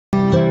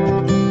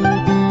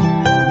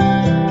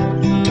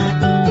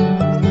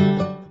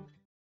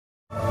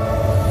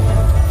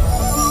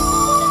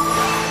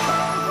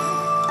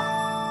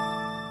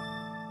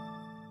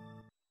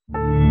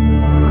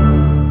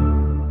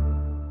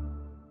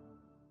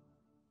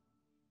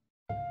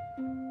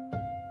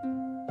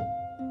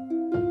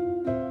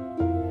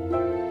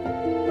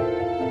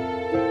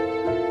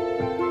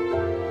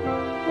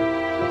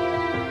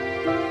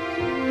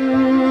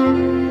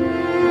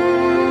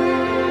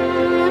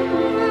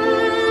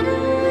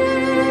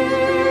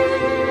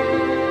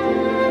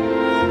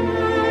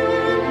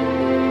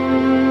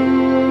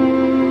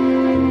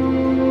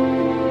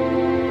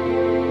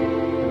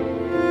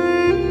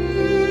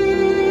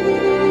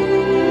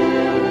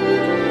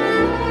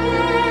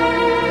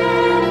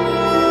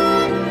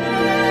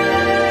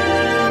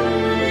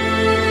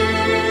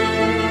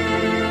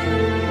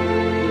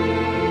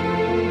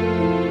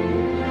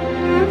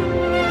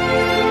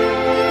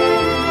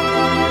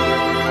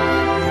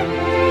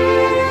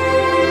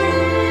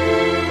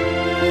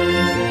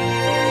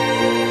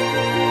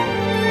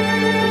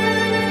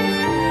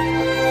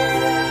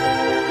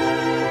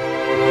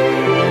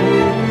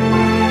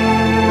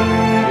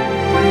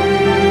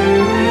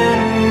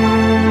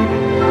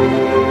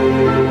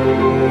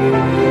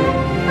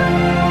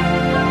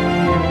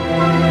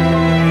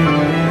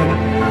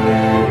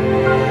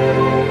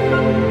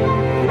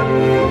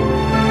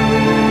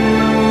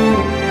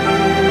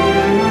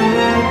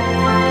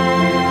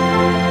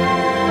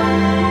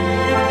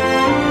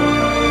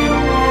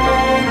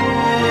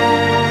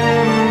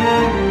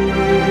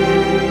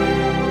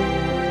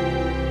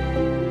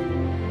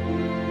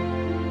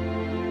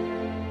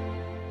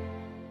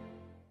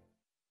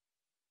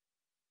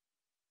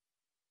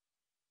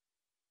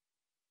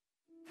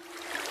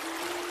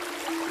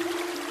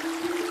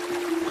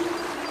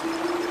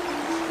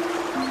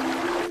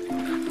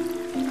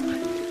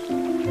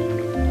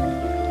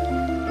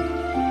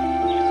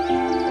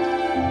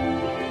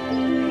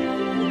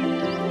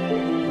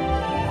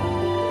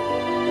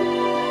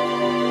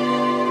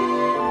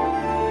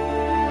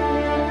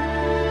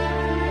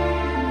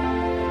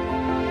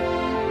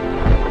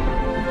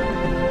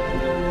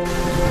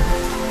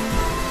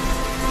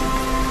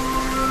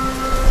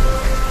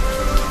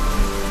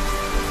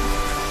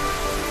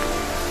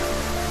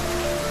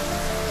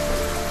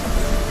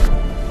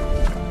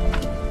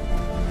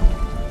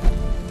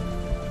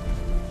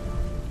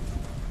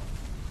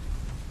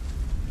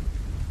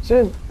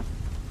这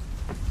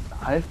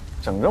还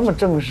整这么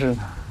正式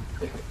呢？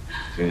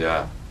兴杰，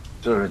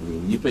这是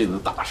你一辈子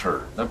大事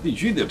儿，那必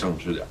须得正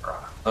式点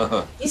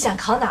啊！你想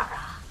考哪儿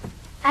啊？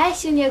哎，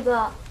兴杰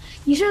哥，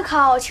你是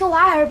考清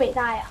华还是北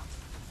大呀？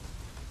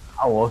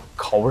啊，我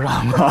考不上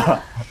啊。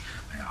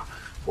哎呀，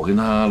我跟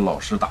他老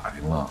师打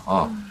听了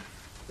啊，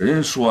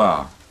人家说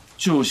啊，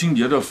就兴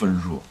杰这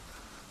分数，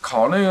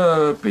考那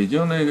个北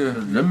京那个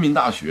人民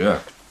大学，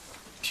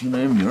听那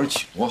名儿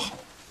起多好，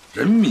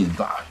人民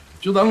大学，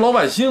就咱老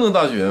百姓的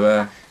大学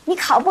呗。你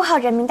考不考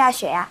人民大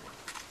学呀？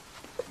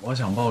我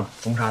想报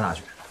中沙大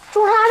学。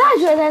中沙大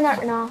学在哪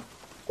儿呢？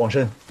广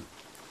深。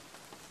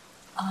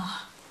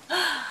啊，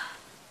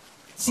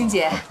欣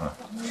姐，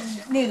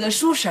那个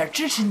叔婶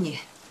支持你，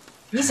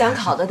你想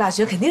考的大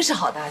学肯定是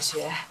好大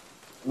学。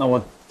那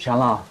我填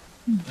了。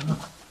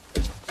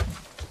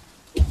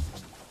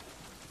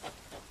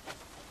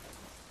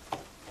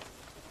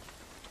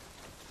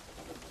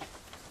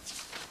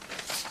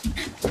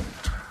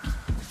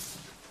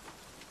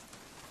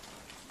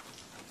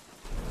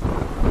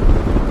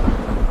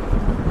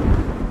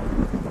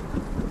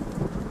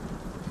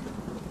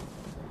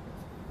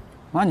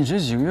妈，你这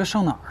几个月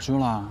上哪儿去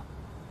了？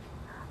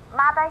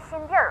妈搬新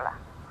地儿了。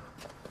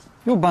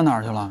又搬哪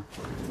儿去了？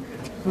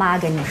妈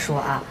跟你说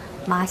啊，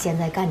妈现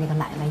在干这个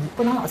买卖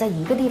不能老在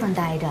一个地方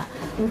待着，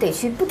你得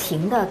去不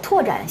停的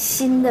拓展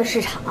新的市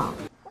场。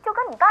就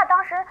跟你爸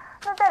当时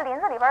那在林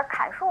子里边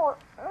砍树，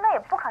那也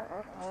不可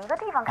能一个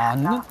地方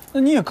砍啊，那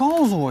你也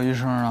告诉我一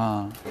声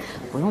啊！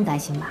不用担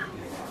心妈，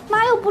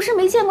妈又不是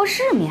没见过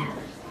世面。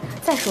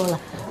再说了，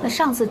那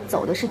上次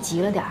走的是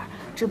急了点儿，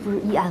这不是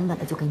一安稳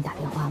的就给你打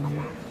电话了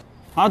吗？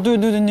啊，对，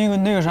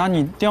那个啥，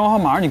你电话号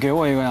码你给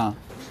我一个呀？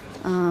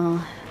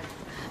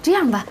这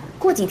样吧，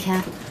过几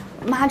天，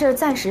妈这儿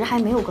暂时还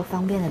没有个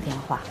方便的电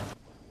话。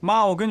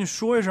妈，我跟你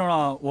说一声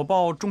啊，我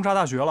报中沙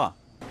大学了。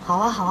好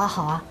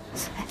啊。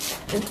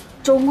哎，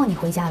周末你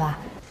回家吧。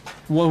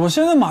我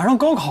现在马上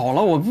高考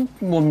了，我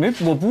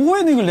不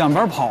会那个两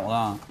边跑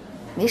的。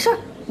没事，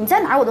你在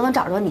哪儿我都能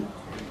找着你。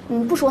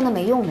你不说那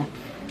没用的。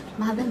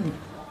妈问你，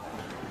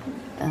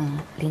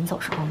临走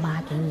时候妈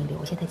给你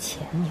留下的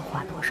钱你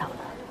花多少了？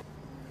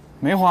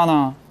没花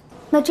呢。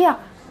那这样，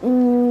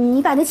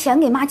你把那钱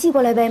给妈寄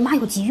过来呗，妈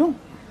有急用。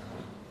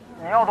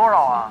你要多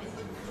少啊？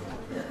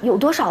有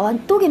多少啊？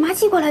都给妈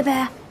寄过来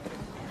呗。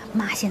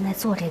妈现在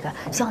做这个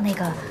叫那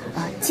个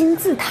金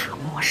字塔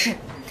模式，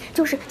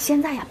就是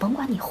现在呀，甭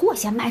管你货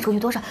先卖出去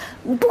多少，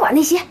你不管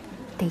那些，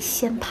得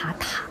先爬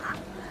塔，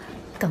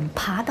等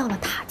爬到了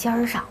塔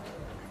尖上，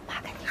妈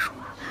跟你说，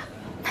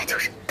那就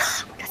是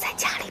躺着在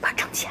家里边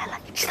挣钱了，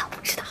你知道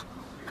不知道？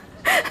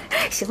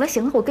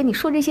行了，我跟你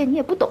说这些你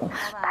也不懂，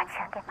把钱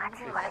给妈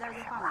寄过来就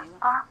行了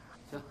啊。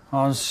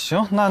啊，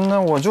行，那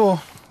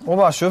我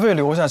把学费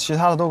留下，其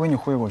他的都给你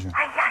汇过去。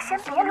哎呀，先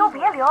别留，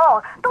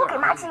都给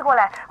妈寄过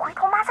来，回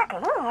头妈再给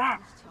你。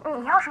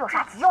你要是有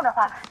啥急用的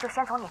话，就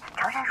先从你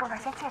常山叔那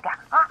先借点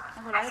啊。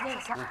哎，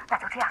行，那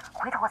就这样，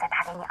回头我再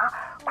打给你啊，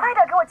快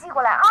点给我寄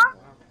过来啊。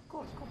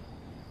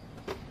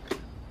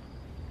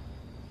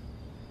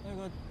那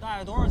个大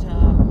爷多少钱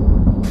啊？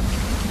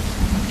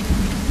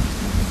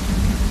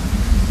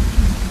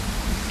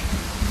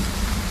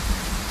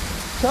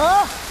走！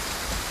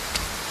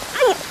哎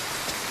呀，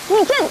你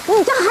这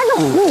还是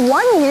虎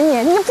啊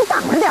你不等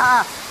着点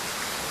儿！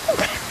你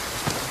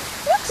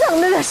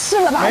整的这湿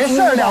了吧唧的。没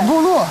事，2步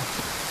路。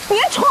别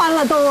穿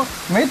了都。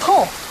没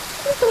透。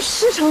你都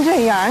湿成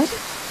这样，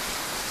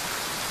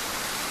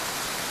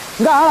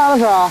你干啥来了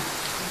是啊？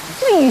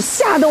这雨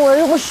下的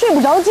我睡不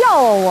着觉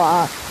啊我。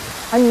啊，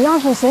你要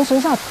是嫌学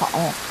校吵，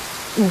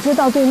你就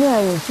到对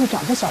面你去找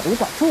个小旅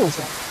馆住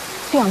去。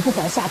这样不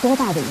管下多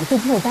大的雨，都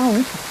不会耽误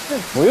你考试。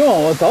不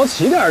用，我早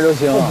起点就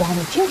行。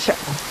你听婶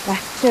的，来，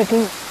这给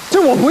你。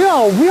这我不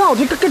要，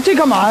这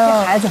干嘛呀？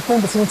这孩子分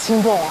不清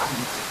轻重啊！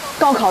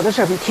高考的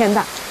事比天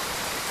大。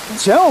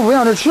钱我不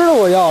要，这吃的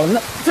我要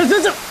了。那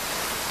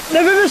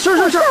别，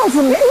是。上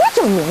次没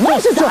整明白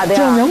是咋的呀？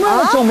整明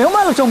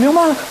白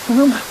了。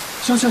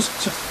行。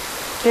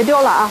别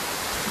丢了啊，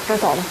该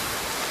走了。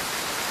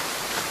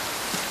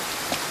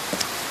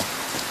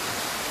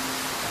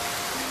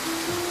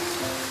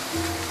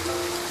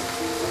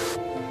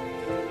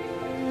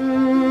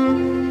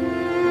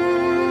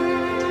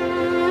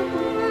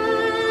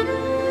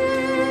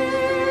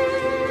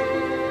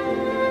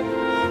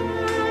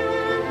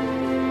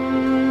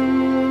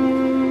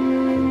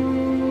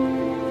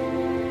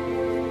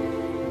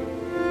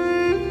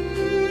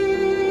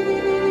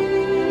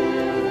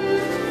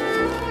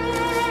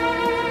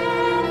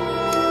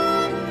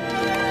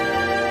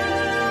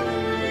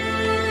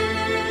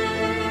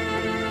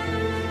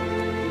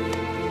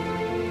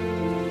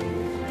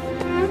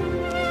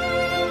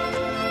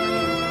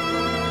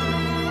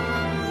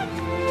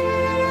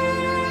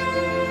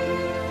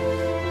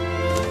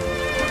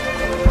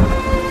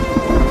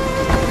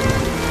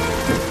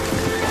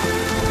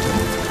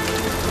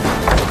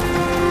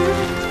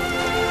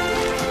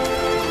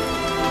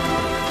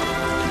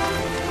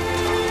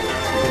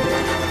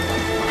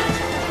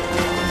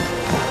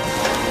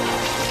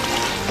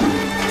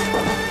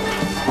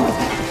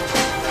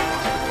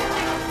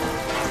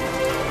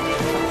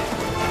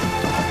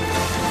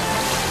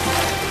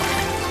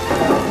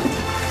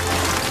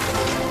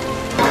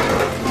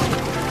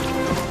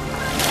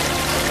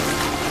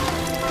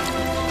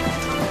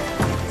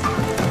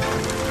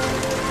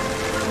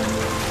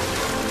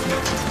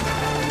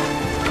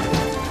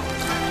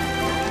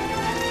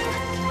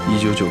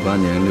1998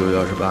年6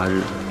月28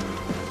日，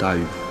大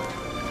雨。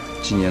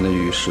今年的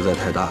雨实在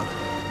太大了。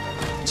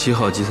7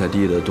号集采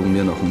地的东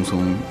边的红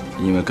松，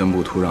因为根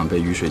部土壤被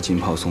雨水浸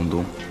泡松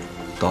动，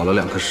倒了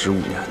2棵15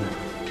年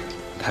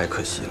的，太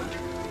可惜了。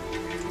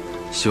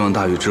希望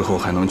大雨之后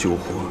还能救活。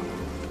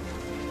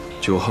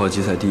9号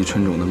集采地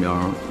春种的苗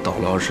倒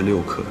了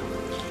26棵，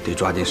得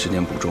抓紧时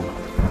间补种。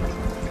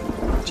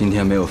今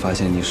天没有发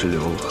现泥石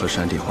流和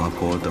山体滑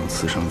坡等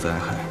次生灾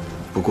害，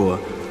不过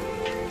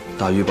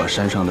大雨把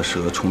山上的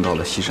蛇冲到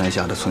了西山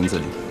下的村子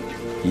里，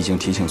已经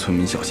提醒村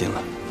民小心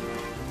了。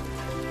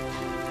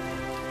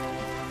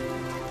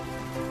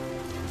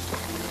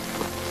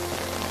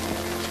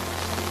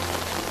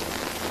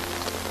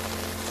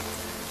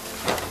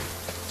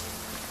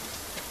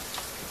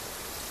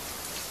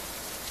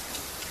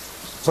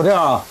昨天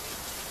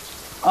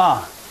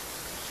啊，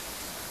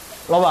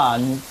老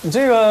板，你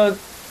这个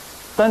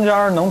单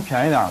间能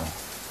便宜点吗？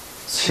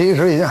其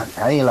实已经很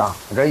便宜了，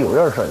这有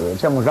热水，有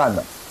电风扇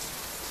的。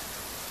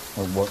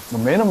我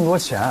没那么多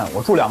钱，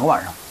我住2个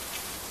晚上。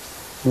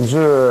你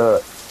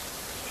是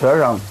学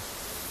生？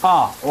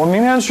我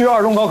明天去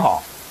2中高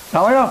考。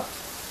啥玩意儿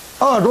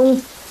？2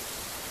中？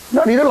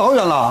那离这老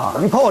远了，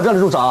你跑我这里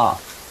住啥？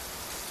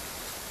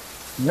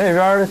那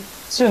边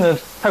近的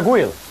太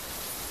贵了。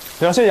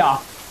行，谢谢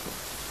啊。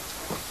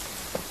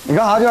你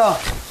干啥去？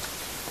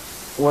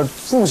我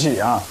住不起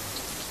啊。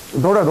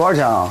你多少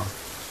钱啊？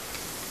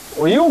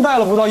我一共带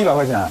了不到100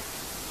块钱。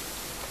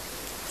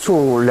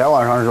住2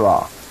晚上是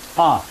吧？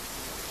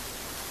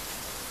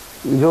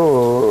你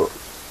就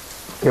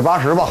给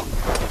80吧。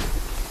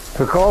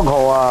这高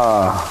考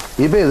啊，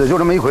一辈子就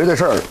这么一回的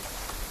事儿。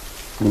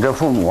你这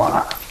父母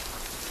啊，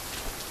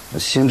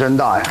心真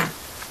大呀。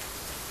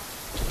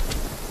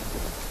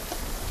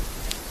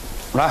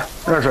来，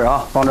热水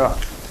啊，放这儿。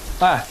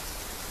哎，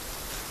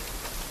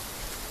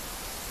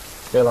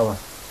谢谢老板，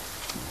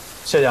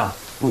谢谢啊。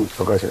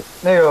不客气。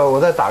那个，我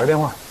再打个电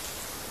话。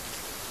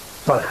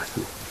算了，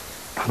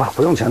打吧，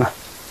不用钱了。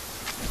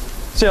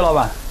谢谢老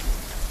板。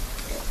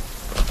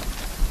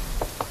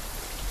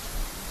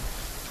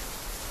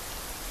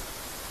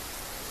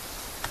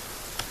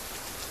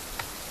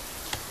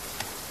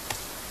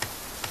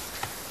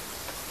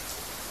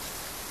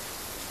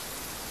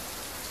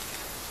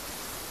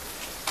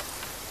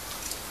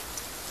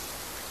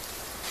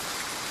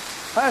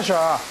哎，婶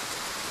儿，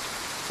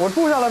我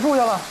住下了，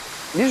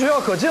离学校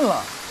可近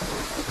了，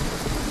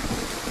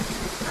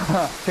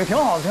挺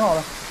好的，挺好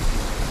的，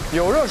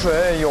有热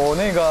水，有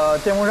那个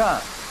电风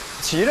扇，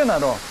齐着呢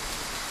都，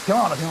挺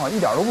好的，挺好，一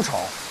点都不吵。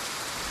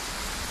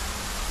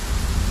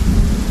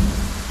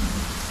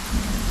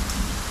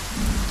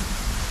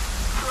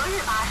昨日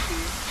8时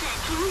至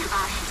今日8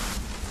时，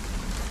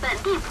本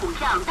地普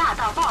降大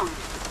到暴雨，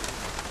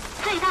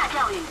最大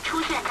降雨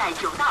出现在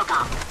9道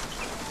港。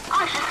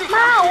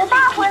妈，我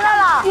爸回来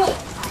了。哟，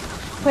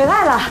回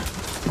来了。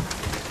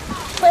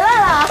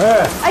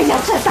哎呀，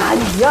这大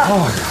雨呀！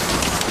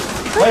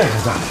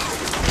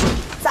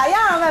咋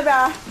样啊？外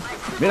边？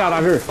没啥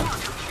大事。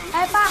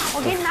哎，爸，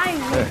我给你拿雨。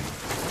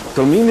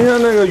等明天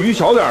那个雨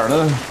小点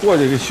呢，过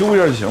去给修一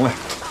下就行了。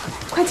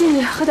快进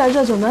去喝点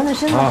热酒暖暖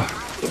身子。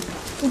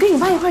你跟你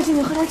爸一块进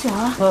去喝点酒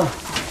啊。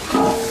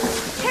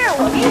这是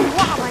我给你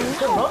挂吧，你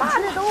看我爸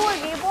这都我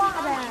给挂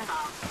的。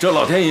这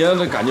老天爷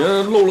那感觉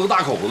漏了个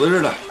大口子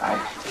似的。哎，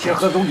先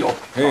喝中酒，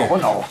暖和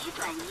暖和。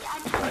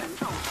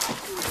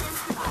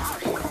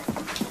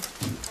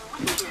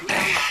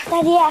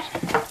大爹，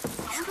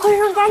换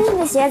双干净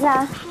的鞋子。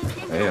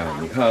哎呀，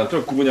你看这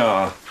姑娘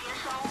啊，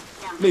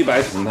没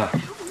白疼她，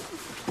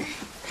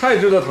太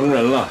值得疼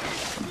人了。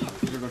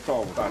知道照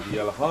顾大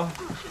爹了哈。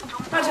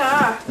大成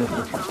儿，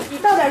你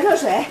倒点热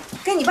水，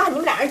跟你爸你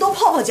们俩人都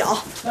泡泡脚。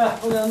哎，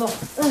都给他弄。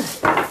没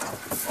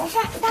事，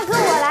大哥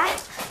我来。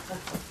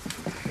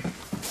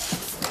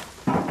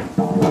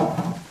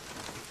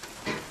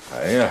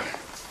哎呀，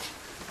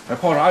还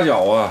泡啥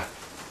脚啊？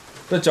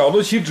这脚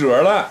都起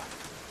褶了，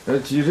这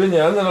几十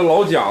年的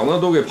老茧子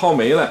都给泡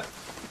没了。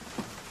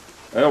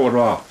哎，我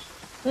说，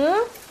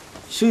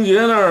兴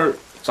杰那儿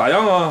咋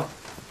样啊？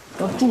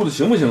那住的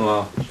行不行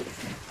啊？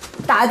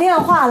打电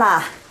话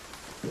了，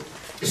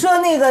说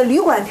那个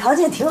旅馆条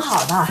件挺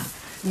好的，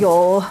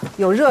有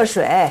热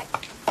水，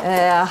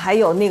还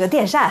有那个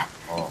电扇。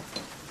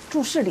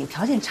住市里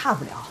条件差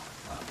不了。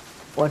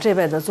我这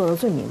辈子做的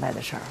最明白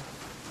的事儿，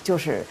就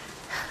是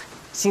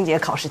兴杰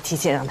考试提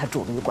前让他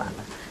住旅馆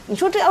了。你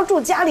说这要住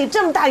家里，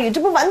这么大雨，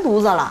这不完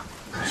犊子了？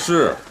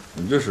是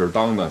你这婶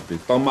当的比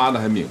当妈的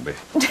还明白。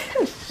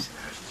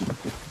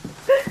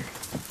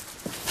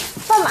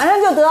饭马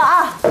上就得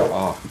啊！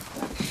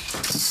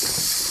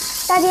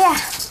大爹，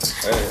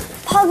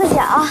泡个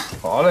脚。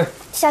好嘞。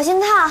小心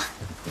烫。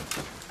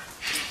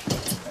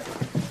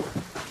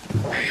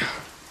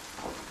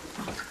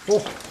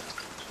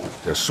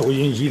这收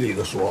音机里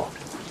头说，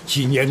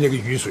今年这个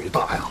雨水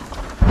大呀。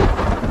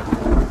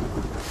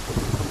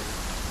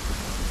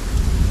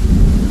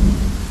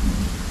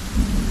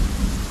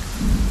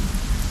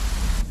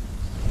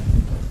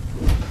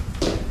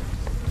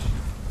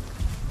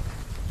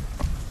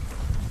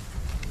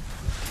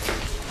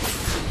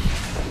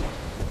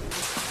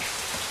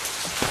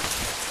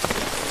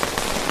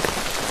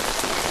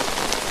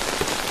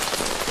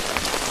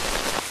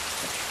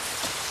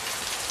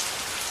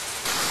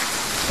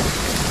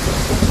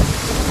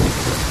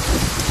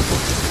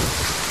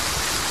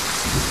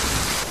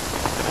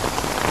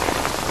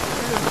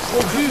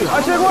过不去啊！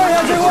借过一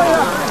下，借过一下。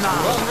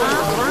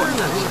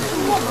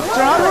警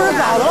察叔是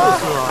咋的了？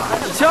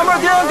前面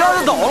电线杆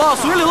子倒了，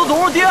水里头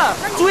都是电，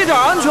注意点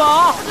安全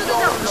啊！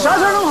啥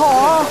情能好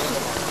啊？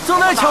正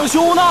在抢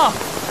修呢。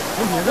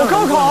我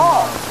高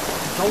考。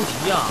着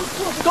急呀！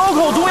高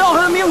考重要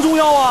还是命重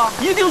要啊？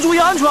一定注意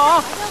安全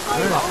啊！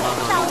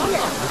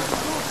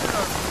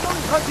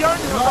他今儿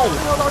你们到重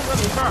要到应该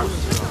没事儿。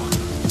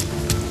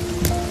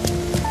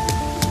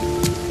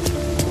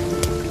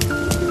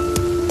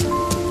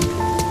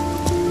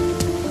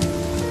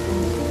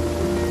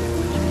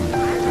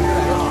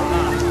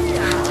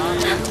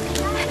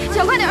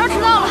小快点，要迟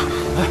到了。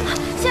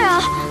谢谢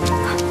啊！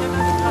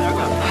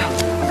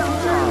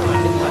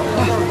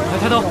来，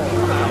抬头，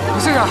你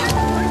试试。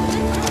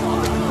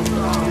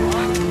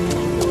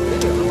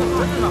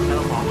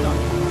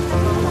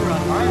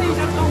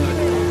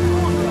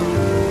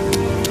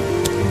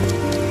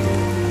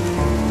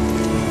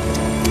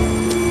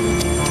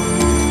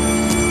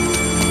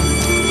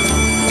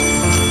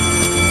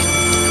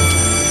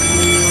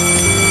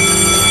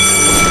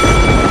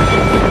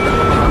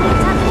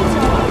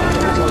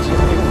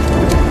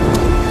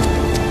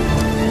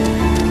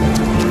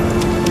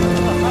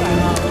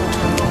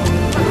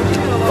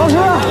老师，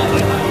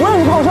我也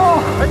是考生。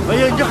哎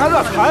呀，你这孩子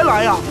咋才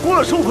来呀？过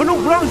了15分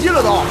钟不让进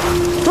了都。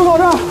周考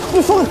生，你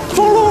封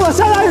路了，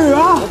下大雨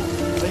啊！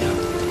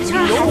这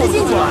让孩子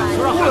进去。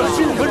过了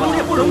15分钟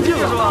也不能进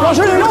了是吧？老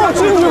师，你让我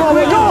进去吧，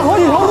我绕了好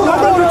几条路才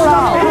到这儿的。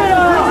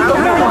我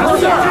们也保证不了。不能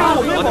进，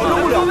肯定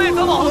不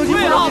能进。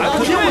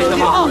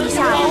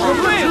我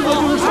们职责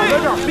就是守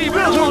在这儿，里边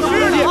的车都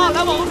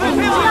不能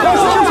进。老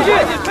师，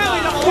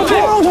我从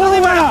路从那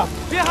边呢。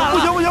不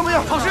行不行不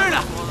行，考试呢。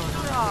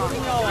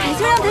哎，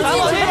就让他进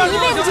去，他一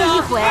辈子就一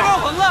回。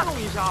横啊，弄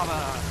一下呗。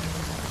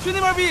去那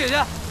边避雨去。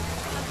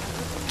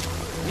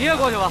你也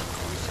过去吧。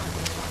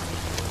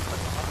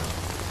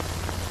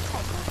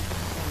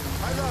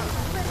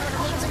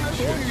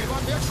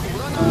别杵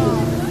了呢。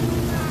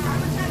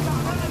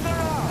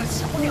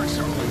小点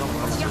声，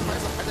家孩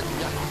子还在底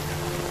下好。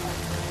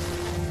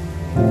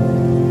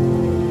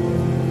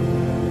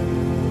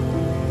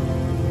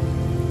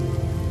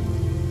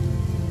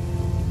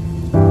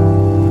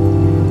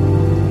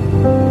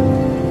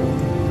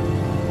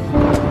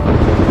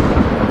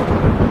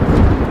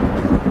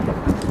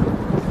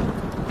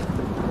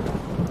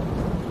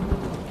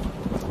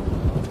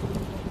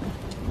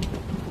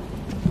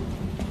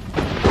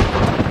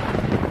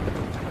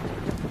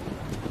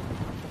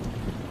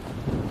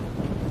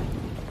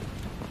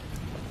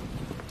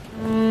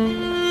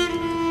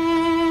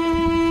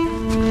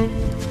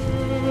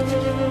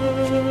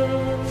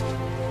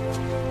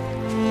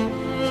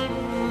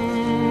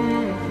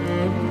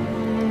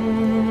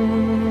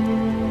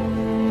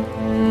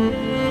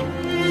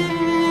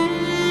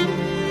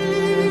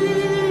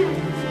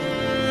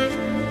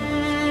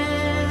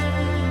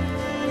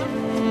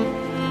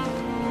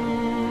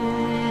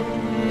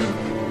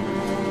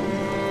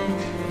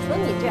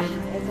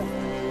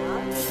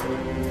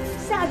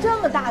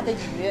的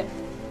雨，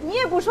你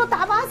也不说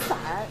打把伞，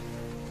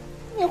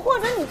你或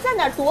者你在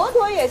哪儿躲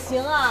躲也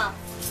行啊。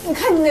你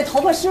看你那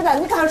头发湿的，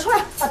你赶快出来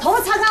把头发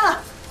擦干了，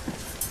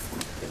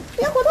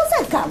别回头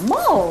再感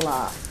冒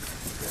了。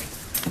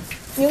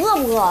你饿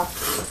不饿？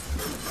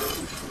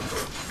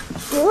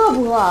你饿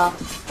不饿？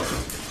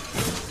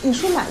你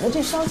叔买了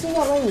这烧鸡，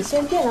要不然你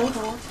先垫两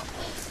口。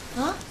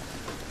啊？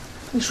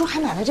你叔还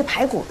买了这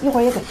排骨，一会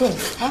儿也给炖了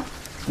啊。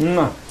嗯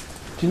呐，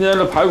今天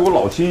这排骨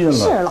老新鲜了。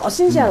是老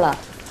新鲜了。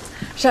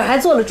婶儿还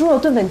做了猪肉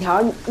炖粉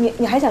条，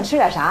你还想吃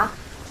点啥？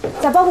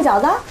再包个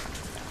饺子。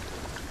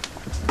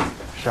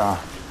婶儿，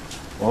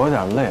我有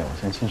点累，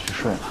我先进去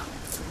睡了。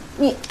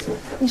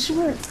你是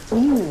不是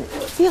李宇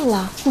病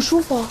了？不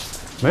舒服？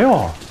没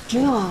有。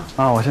没有啊。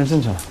啊，我先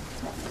进去了。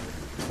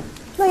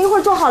那一会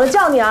儿做好了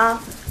叫你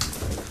啊。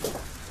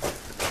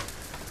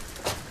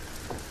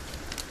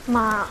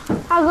妈，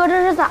二哥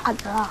这是咋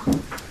的？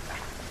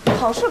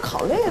考试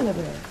考累了呗。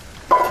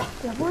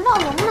也不知道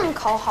能不能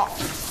考好。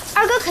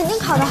二哥肯定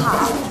考得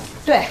好。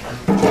对，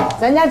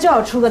咱家就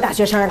要出个大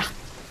学生了。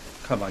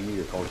看把你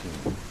给高兴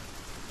的，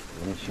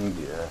人兴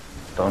姐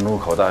当初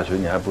考大学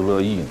你还不乐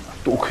意呢，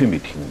多亏没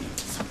听你。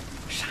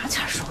啥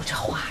前说这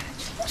话呀？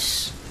真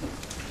是。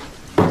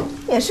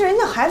也是人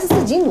家孩子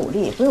自己努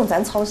力，不用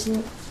咱操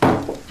心。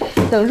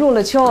等入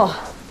了秋，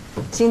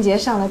兴杰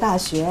上了大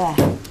学，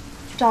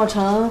赵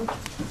成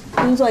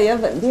工作也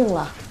稳定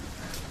了，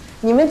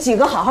你们几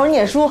个好好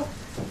念书，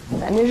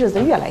咱这日子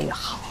越来越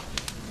好，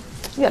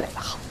越来越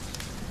好。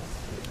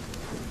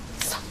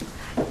操！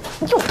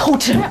又偷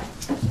吃！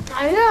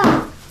哎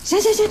呀！行，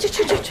去。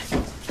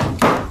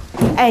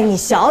哎，你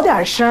小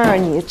点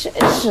声，你真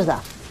是的，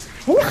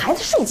人家孩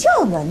子睡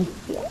觉呢，你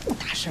别那么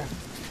大声。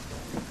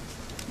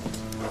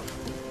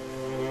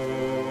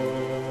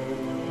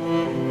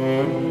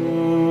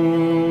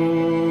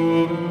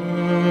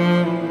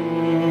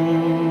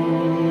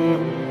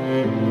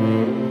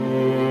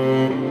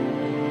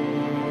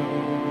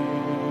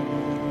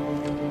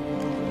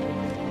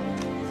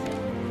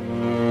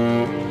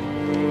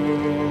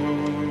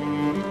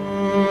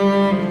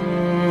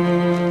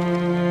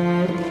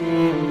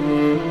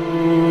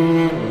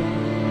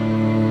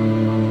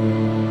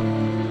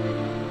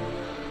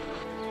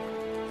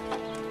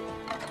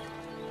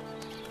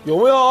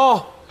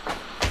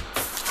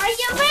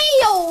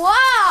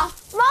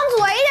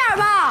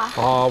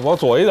啊，往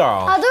左一点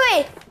啊。啊，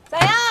对，咋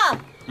样？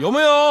有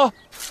没有？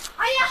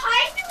哎呀，还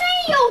是没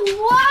有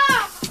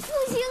啊！不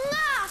行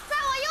啊，再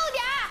往右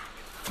点。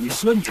你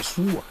说你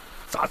叔啊，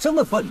咋这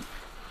么笨呢？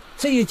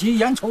这一集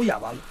眼瞅演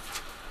完了，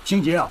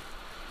兴杰啊，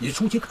你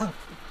出去看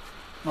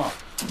看。啊。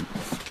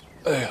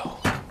哎呦，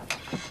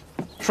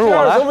师傅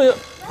我来。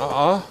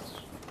啊。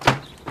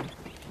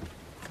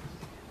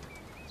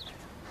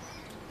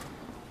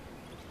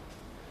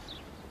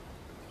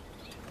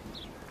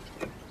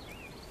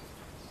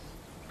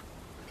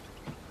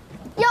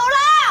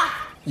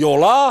有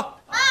了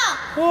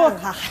啊！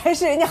看还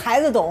是人家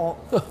孩子懂。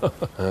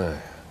哎，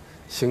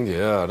兴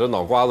杰啊，这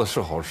脑瓜子是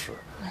好使，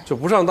就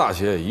不上大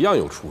学一样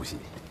有出息。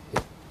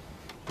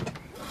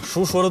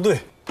叔说的对。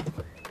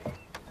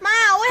妈，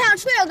我想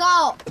吃雪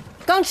糕。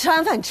刚吃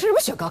完饭，你吃什么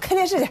雪糕？看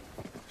电视去。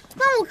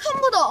那我看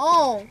不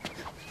懂。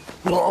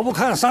老不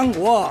看三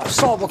国，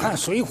少不看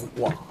水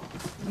浒啊。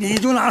你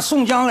就拿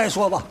宋江来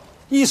说吧，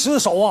一失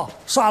手啊，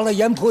杀了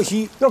阎婆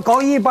惜。要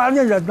搞一般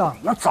的人呐，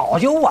那早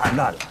就完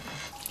蛋了。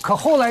可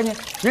后来呢，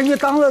人家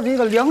当了这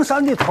个梁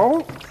山的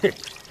头，嘿，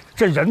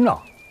这人呐，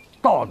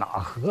到哪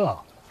河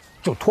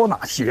就脱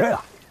哪鞋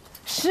呀。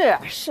是，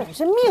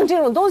这命这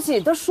种东西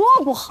都说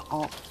不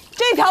好，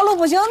这条路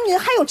不行，你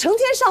还有成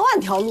千上万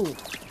条路。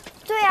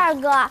对呀，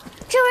哥，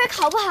这回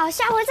考不好，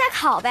下回再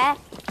考呗。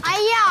哎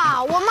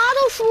呀，我妈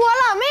都说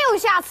了，没有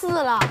下次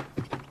了，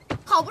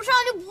考不上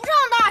就不上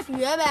大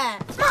学呗。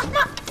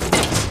妈。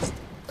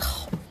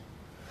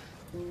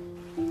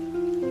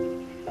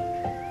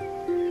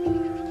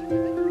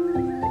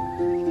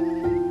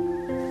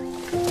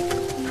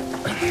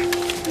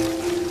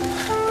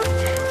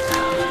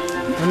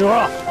女儿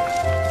啊，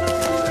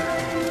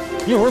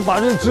一会儿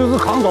把这枝子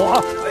扛走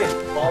啊！哎，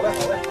好嘞。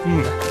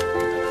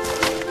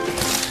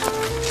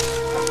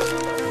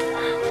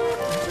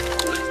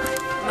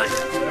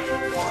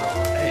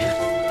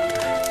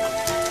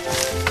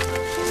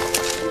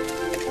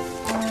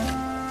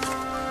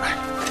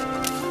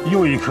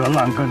又一颗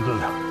烂根子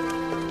了。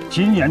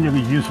今年这个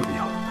雨水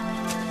呀，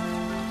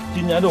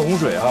今年的洪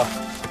水啊，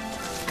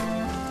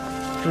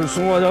是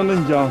松花江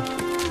嫩江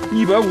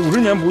150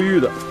年不遇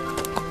的。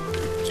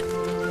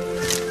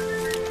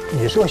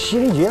你说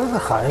兴杰这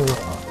孩子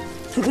啊，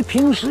这个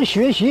平时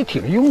学习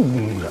挺用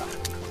功的，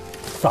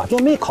咋就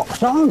没考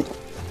上呢？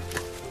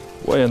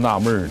我也纳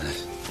闷呢，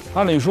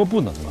按理说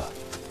不能啊，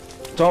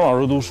张老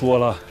师都说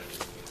了，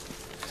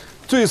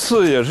最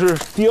次也是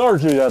第2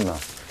志愿呢，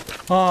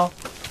啊，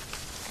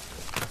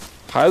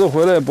孩子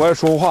回来也不爱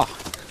说话，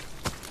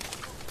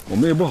我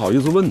们也不好意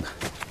思问他。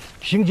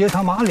兴杰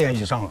他妈联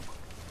系上了吗？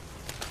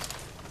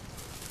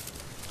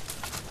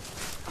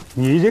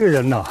你这个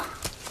人呐，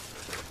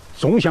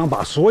总想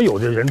把所有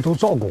的人都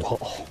照顾好，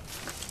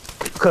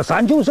可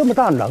咱就这么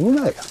大能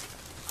耐呀，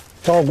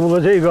照顾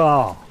了这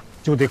个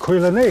就得亏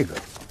了那个。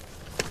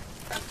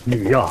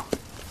你呀，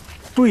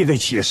对得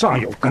起上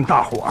有跟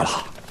大伙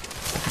了。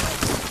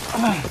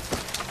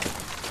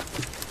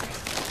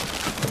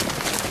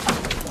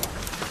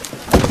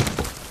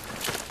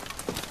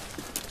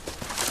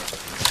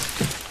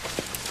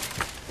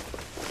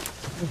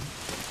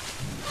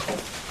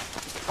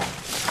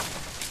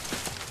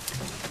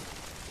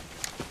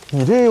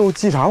你这又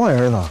记啥玩意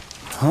儿呢？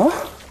啊？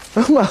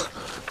哎呀妈，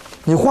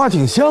你画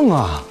挺像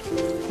啊！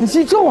你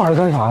记这玩意儿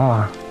干啥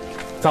呀？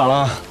咋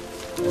了？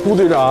部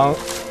队长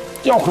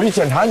要回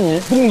检查你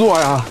动作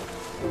呀？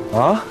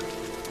啊？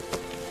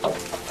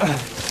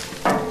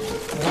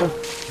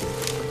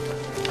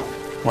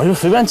我就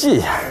随便记一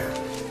下。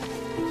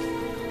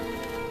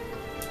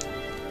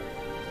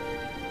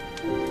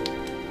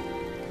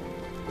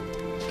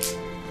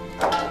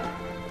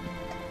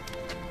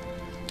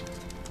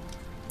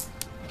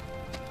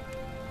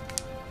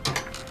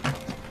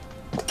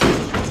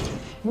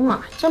妈，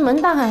这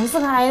门大开四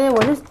开的，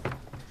我这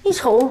一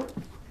瞅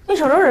没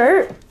瞅着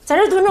人儿，在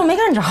这蹲着我没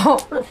看着。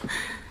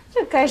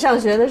这该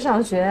上学的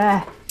上学，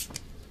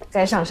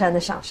该上山的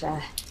上山。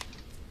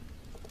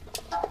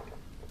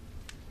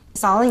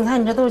嫂子，你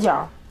看你这豆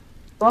角，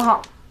多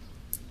好，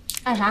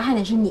干啥还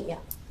得是你呀？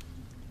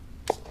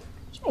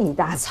这一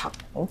大草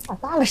头发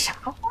搭了啥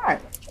话呢？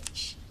真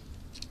是。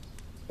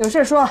有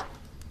事说。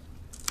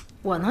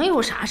我能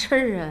有啥事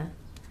儿啊？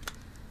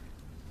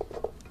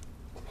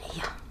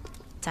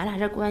咱俩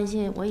这关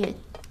系我也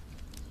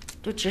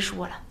就直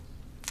说了，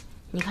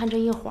你看这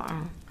一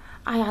晃，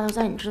二丫头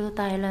在你这都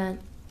待了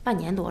半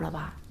年多了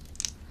吧？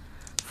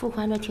付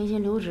宽这停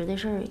薪留职的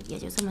事儿也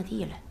就这么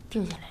地了，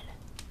定下来了。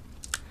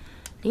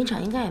林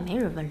场应该也没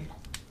人问了。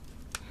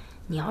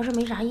你要是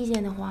没啥意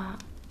见的话，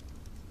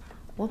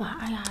我把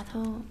二丫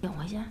头领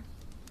回去。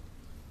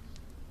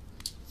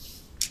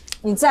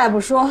你再不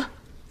说，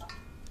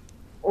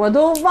我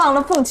都忘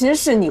了凤琴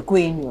是你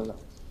闺女了。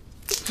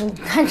你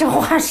看这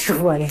话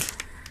说的。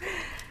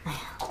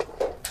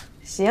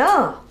行，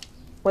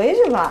回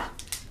去吧，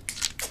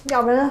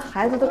要不然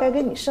孩子都该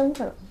给你生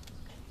分了。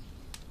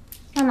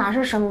那哪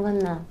是生分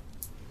呢？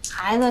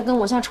孩子跟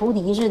我像仇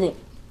敌似的。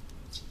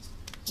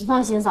你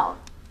放心，嫂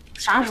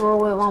子，啥时候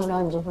我也忘不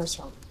了你这份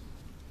情。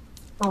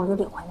那我就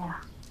领回来了。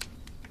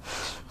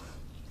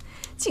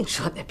净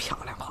说那漂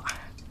亮话。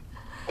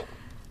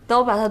等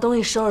我把他东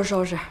西收拾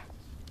收拾，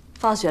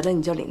放学了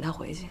你就领他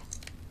回去。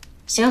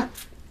行，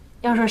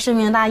要说深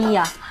明大义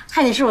呀，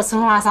还得是我村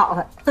花嫂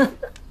子。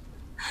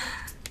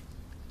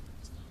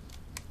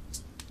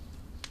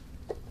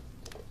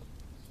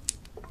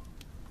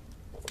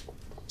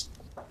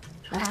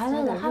孩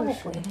子咋还不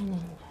回来呢？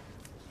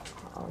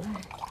好嘞，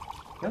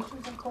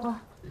行，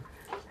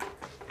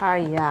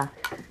二姨啊，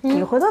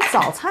你回头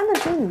早餐的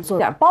时候你做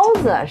点包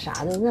子啊啥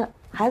的，那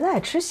孩子爱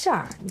吃馅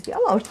儿，你别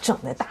老整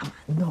那大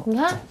馒头。你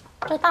看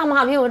这大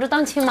妈比我这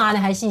当亲妈的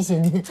还细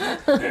心呢。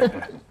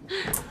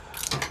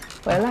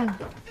回来了，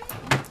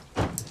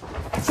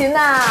秦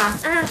呐，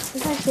你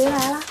看谁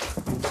来了？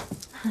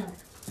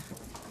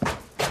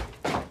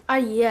阿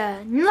姨，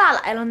你咋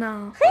来了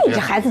呢？嘿，你这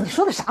孩子，你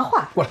说的啥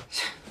话？过来，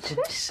真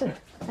是，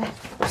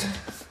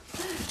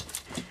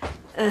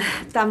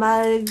大妈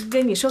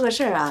跟你说个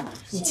事儿啊，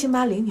你亲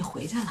妈领你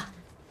回去了。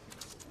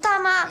大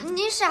妈，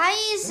您啥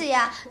意思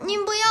呀？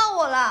您不要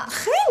我了？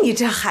嘿，你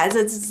这孩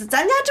子，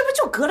咱家这不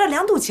就隔着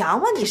2堵墙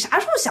吗？你啥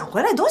时候想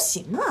回来都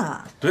行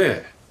啊。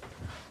对，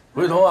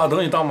回头啊，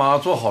等你大妈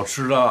做好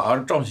吃的啊，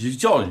赵喜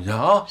叫你去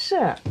啊。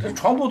是，这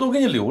床铺都给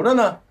你留着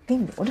呢。给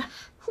你留着。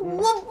我不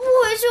回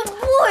去，我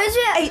不回去。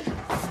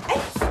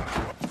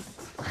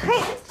嘿，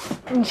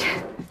你这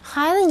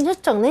孩子，你这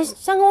整的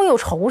像跟我有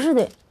仇似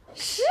的。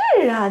是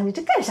啊，你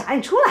这干啥？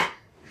你出来。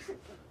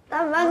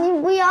大妈，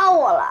你不要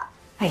我了。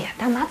哎呀，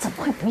大妈怎么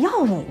会不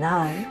要你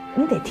呢？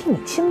你得替你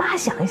亲妈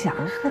想一想，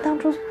她当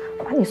初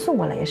把你送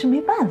过来也是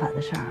没办法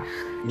的事儿。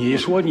你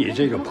说你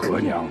这个婆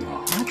娘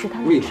啊，你要替她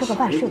那吃个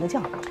饭睡个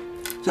觉，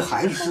这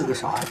孩子是个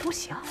啥呀？都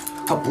行。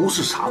他不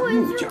是啥物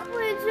件，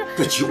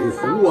这酒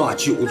壶啊、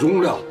酒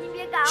盅了，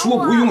说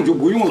不用就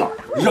不用了，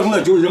扔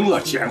了就扔了，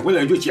捡回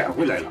来就捡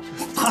回来了。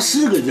他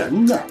是个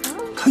人呢，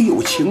他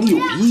有情有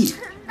义。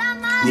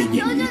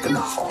你跟他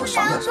好好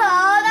商量商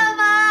量。大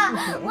妈，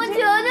我求求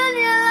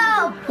您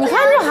了。你看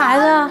这孩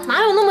子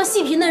哪有那么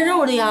细皮嫩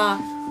肉的呀？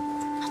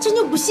真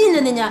就不信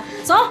了呢！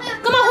走，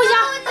干嘛回家？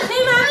妹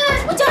妹，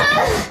我叫你。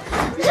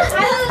这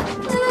孩子，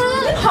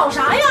你跑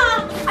啥呀？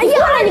哎呀，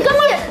过来，你干嘛？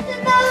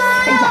大妈，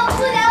我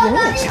不想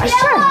走，你别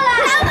过来。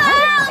大妈，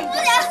我不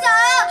想走，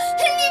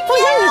不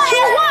行，你听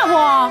话不？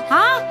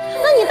啊？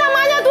那你大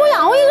妈家多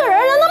养活一个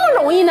人，那么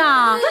容易呢？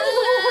那你走，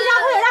回家，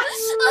快点的。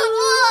我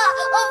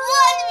不，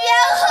你别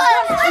过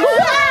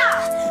来。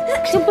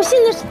就不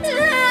信的。二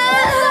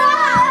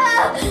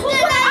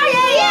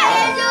爷，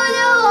救救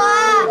我！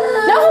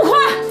梁富宽，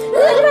你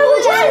在这边给我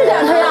站着点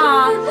他呀！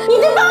你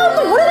得帮我堵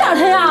着点他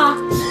呀！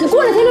你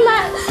过来，听着没？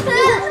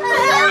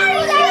二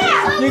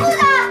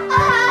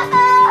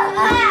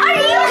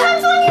姨，我看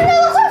做你那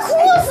个快哭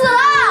死了！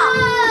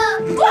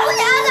不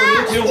想走，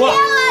听话啊！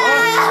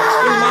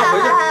跟你妈回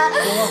去。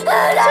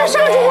这啥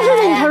故事呢？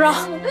你瞅瞅。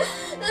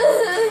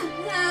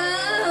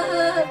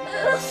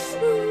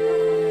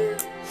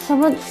要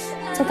不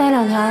再待2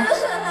天？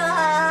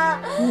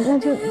那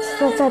就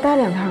再待2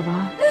天吧。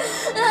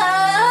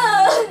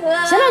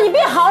行了，你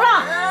别嚎了，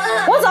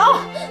我走。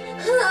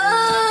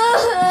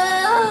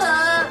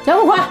梁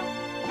富宽，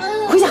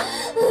回家。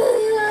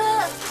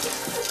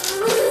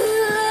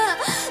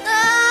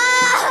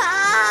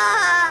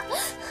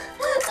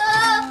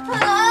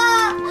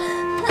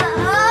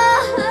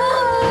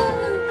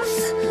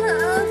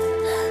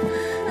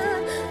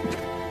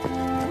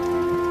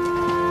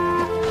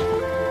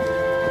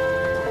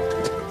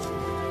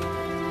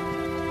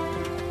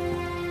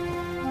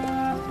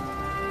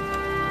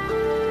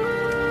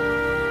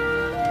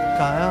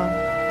啥呀？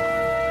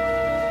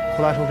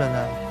胡大叔真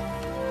的？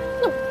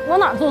那我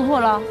哪做错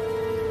了？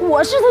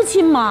我是他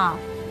亲妈，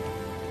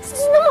你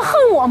那么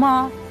恨我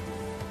吗？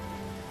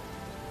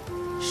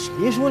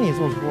谁说你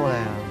做错了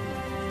呀？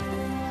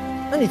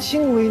那你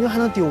亲闺女还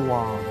能丢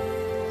啊？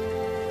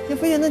你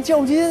非跟她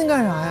较劲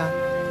干啥呀？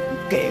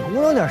给姑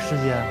娘点时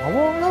间，好不？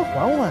让她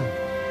缓缓。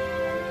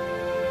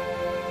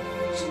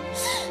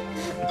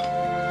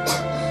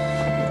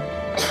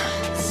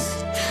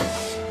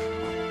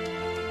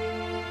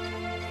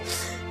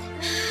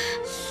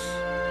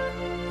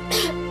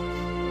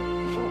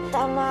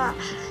大妈，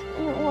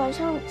晚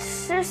上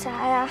吃啥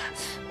呀？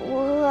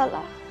我饿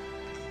了。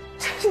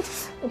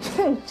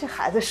这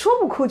孩子说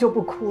不哭就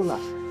不哭了。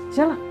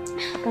行了，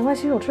赶快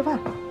洗手吃饭。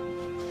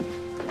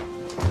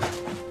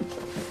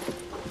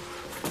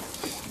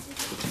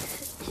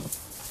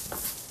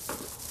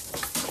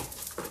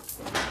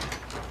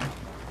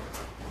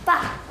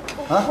爸，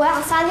我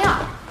想撒尿。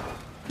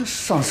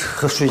上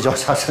车睡觉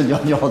下车尿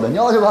尿的，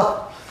尿去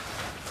吧。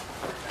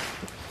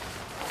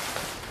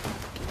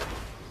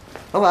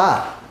老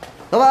板，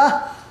老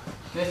板，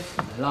哎，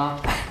来了。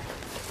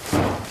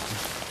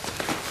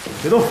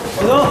别动，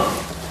别动。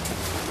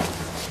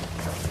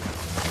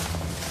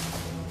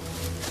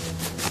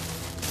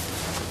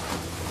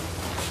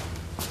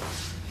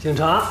警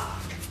察，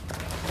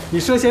你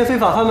涉嫌非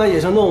法贩卖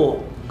野生动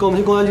物，跟我们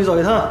去公安局走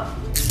一趟。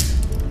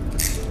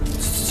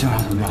警察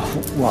同志，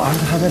我儿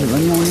子还在里边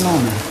尿尿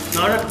呢。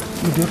拿着。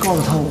你别告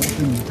诉他我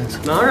对你的。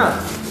拿着。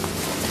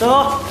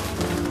走。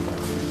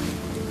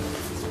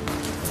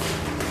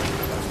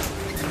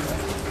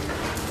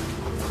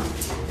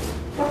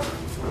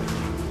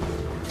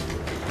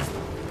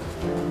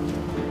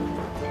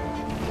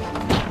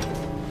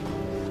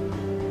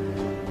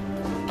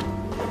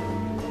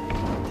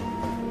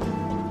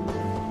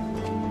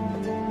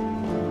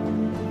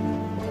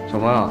小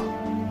朋友，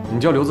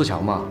你叫刘自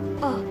强吧？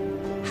哦。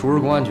叔叔是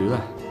公安局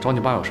的，找你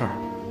爸有事儿，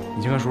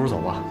你先跟叔叔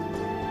走吧。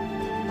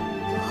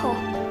好。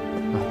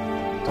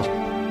走。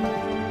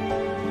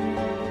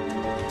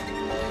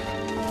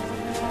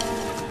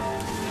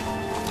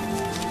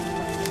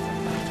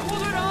顾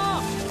队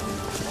长，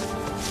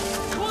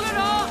顾队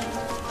长。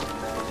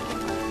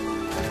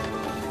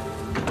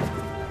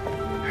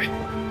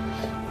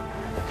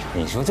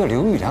你说这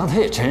刘玉良他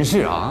也真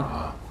是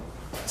啊，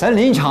咱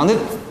林场的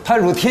派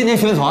出所天天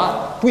宣传，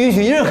不允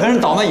许任何人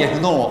捣乱野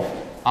生动物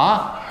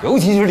啊，尤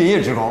其是林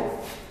业职工，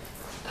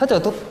他这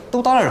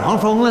都打哪防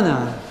风了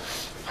呢？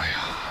哎呀，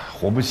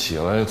活不起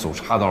了，走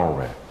岔道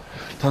呗。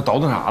他倒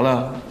腾啥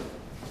了？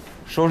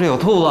说是有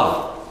兔子、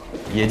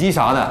野鸡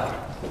啥的，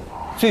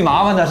最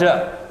麻烦的是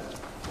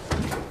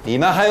里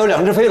面还有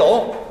2只飞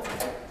龙。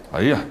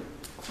哎呀，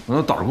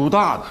那胆儿够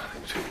大的。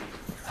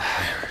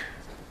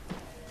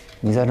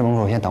你在这门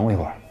口先等我一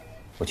会儿，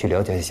我去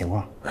了解一下情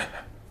况。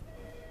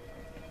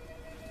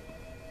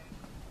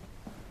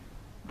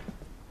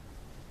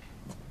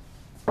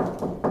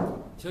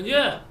请进。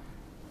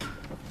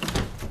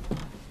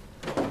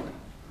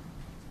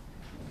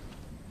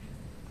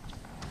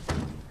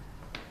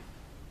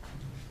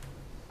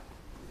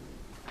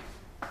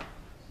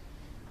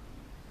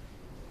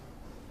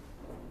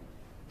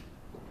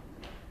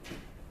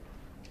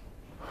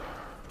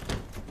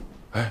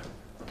哎，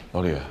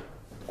老李，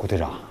顾队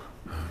长，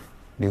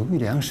刘玉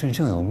良身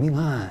上有命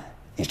案，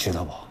你知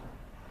道不？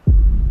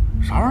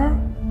啥玩意儿？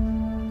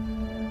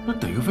那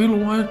逮个飞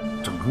龙还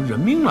整成人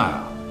命了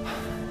呀？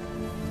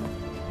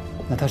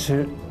那他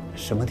是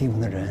什么地方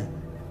的人？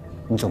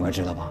你总该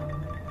知道吧？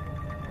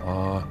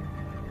啊，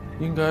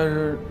应该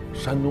是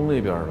山东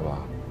那边的吧？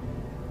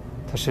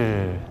他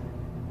是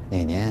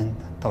哪年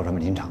到咱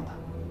们林场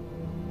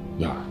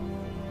的？呀，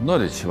那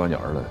得7、8年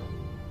了。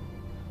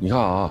你看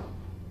啊，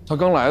他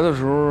刚来的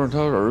时候，他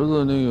儿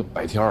子那个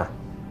百天儿，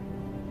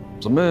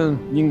怎么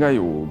应该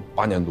有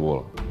8年多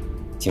了。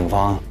警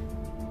方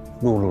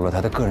录入了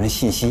他的个人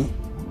信息，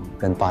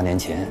跟8年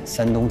前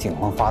山东警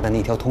方发的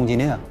那条通缉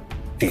令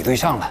比对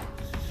上了。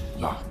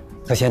呀，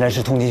他现在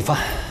是通缉犯。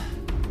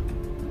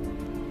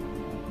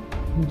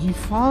通缉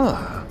犯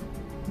啊，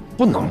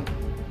不能，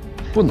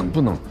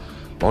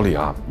老李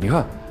啊，你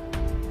看，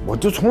我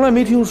就从来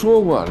没听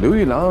说过刘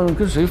玉良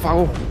跟谁发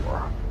过火，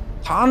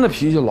他那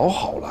脾气老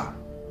好了，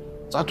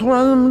咋突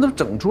然他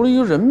整出了一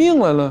个人命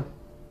来了？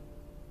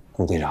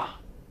顾队长，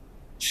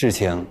事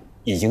情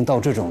已经到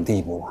这种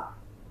地步了，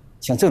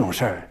像这种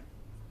事儿，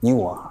你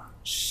我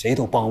谁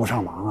都帮不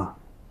上忙啊。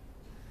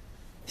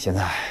现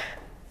在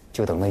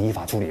就等着依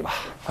法处理吧。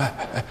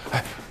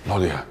哎，老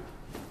李，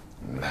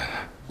来，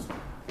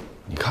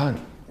你看你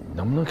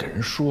能不能给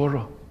人说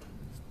说，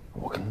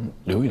我跟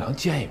刘玉良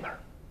见一面？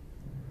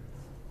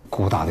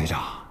顾大队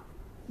长，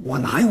我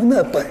哪有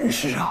那本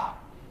事啊？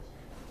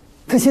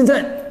他现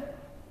在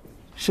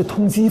是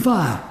通缉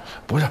犯。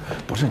不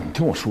是，你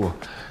听我说，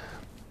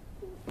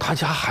他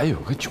家还有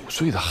个9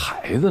岁的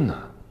孩子呢。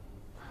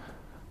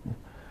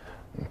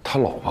他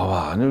老婆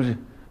吧，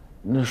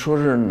那说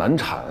是难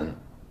产，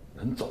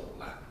人走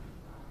了。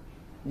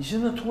你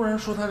现在突然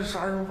说他是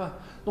杀人犯，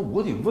那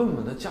我得问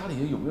问他家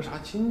里有没有啥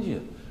亲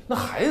戚，那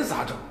孩子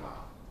咋整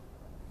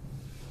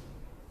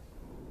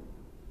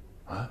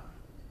啊？啊，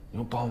你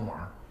要帮忙。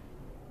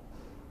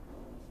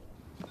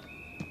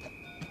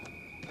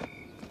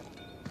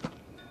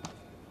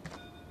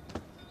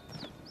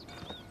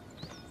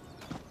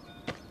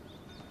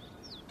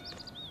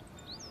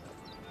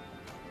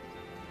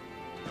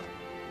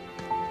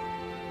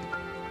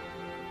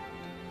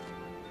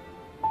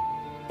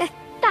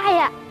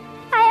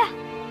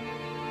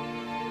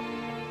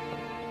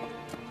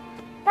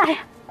大爷，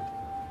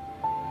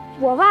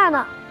我爸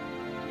呢？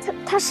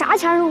他啥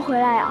前儿能回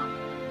来呀？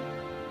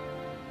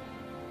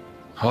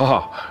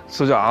啊，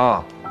思佳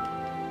啊，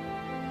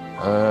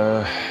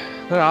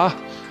那啥，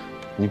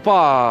你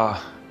爸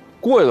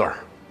过一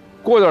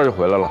段就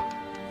回来了，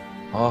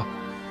啊。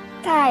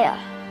大爷，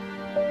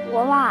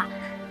我爸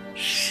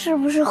是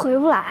不是回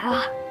不来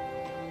了？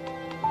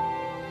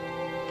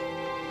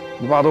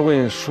你爸都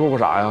跟你说过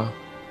啥呀？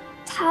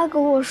他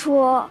跟我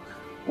说，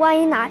万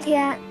一哪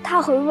天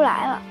他回不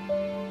来了，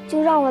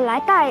就让我来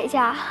带一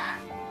下，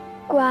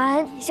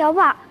管你叫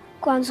爸，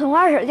管从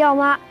二婶叫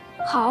妈，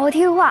好好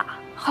听话，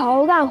好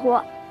好干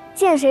活，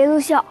见谁都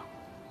笑。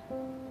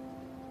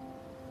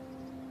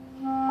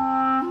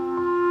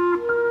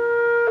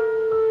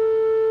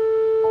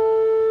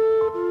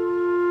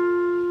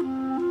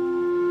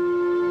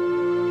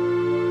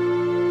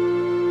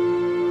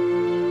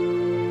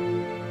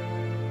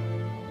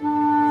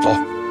走，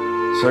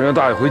先让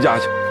大爷回家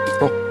去，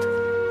走。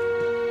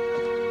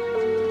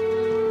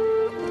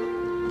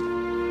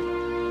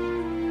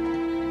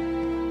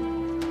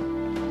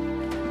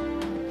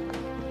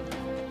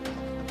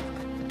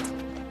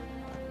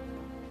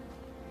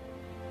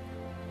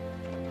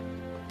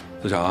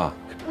思强啊，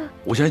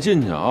我先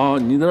进去啊，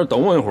你在那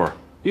等我一会儿，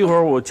一会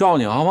儿我叫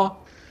你好吗？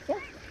行，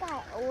大爷，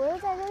我就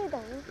在这里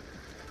等你。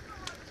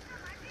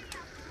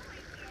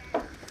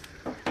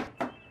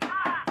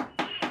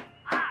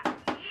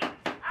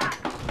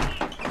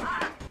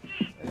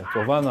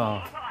做饭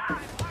呢？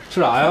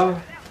吃啥呀？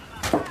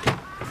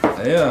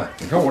哎呀，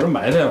你看我这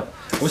埋汰了，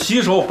我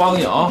洗手，我帮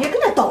你啊。别跟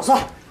那抖嗦。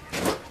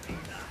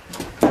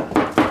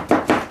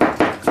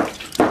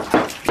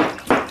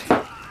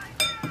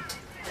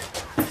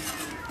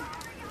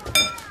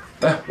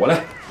来，我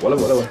来。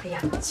哎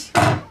呀，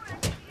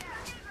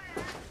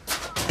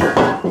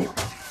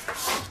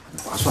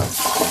划算。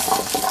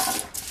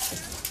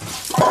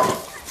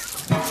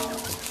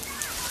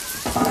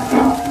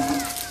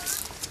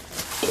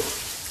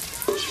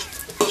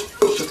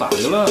这咋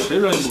的了？谁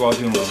惹你不高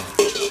兴了？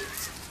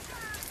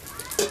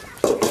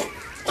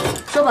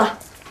说吧，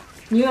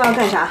你又要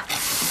干啥？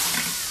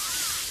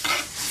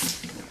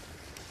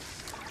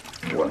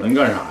我能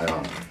干啥呀？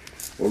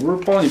我不是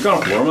帮你干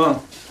活吗？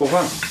做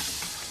饭。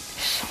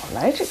少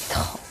来这一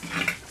套。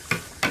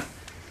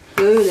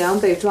刘玉良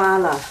被抓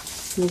了，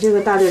你这个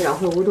大队长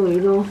会无动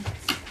于衷。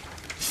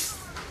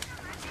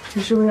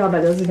你是不是要把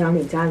刘自强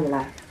领家里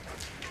来？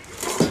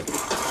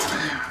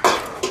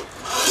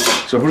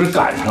这不是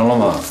赶上了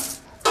吗？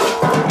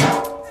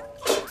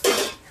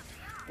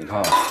你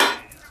看，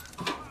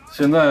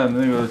现在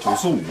那个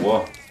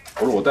945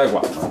不是我代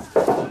管吗？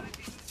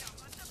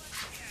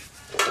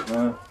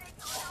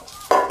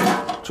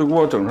这给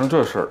我整成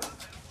这事儿。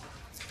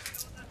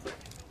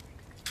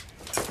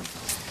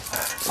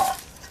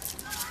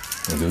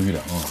那刘玉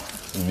良啊，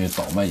因为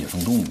倒卖野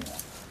生动物，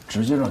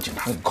直接让警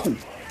察给扣了。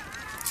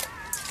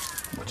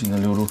我今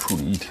天溜溜处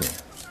理一天，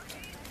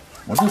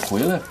我这回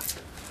来，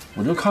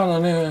我就看到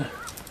那个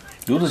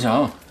刘自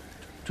强，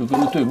就跟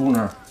那队部那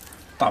儿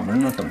大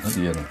门那儿等他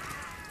爹呢。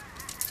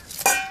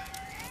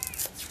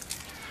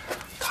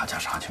他家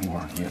啥情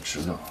况你也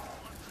知道，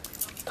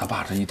他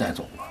爸这一带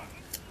走了，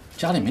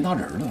家里没大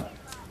人了。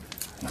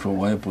你说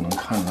我也不能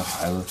看着那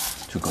孩子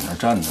就搁那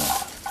站着，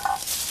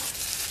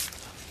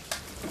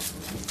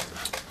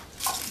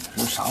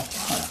这啥话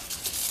呀？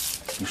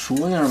你说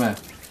一下呗，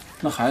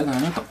那孩子还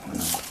那等着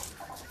呢。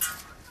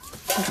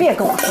你别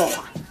跟我说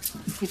话，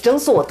你整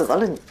死我得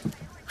了你！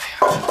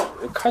哎呀，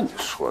我看你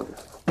说的，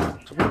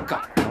这不是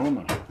赶上了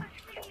吗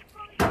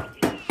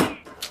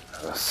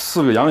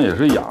？4个羊也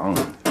是羊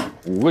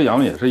，5个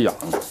羊也是羊，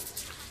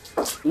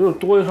不就是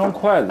多一双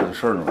筷子的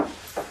事儿吗？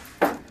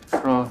是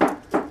吧？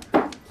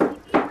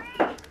哎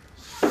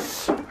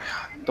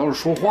呀，你倒是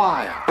说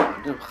话呀！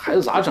这孩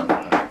子咋整啊？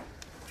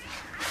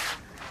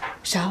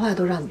啥话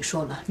都让你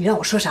说了，你让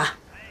我说啥？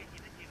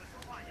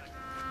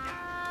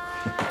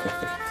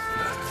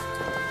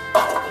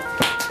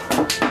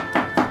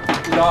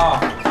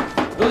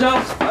刘强，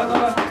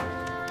来，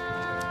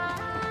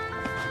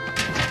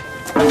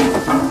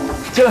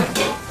进来。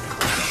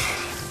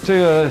这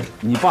个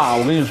你爸，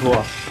我跟你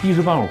说，一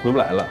时半会儿回不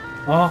来了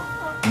啊，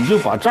你就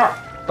把这儿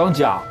当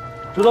家，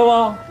知道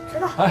吗？知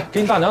道。哎，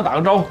给你大娘打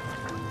个招呼。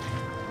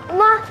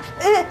妈，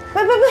别，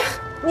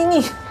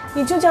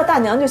你就叫大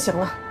娘就行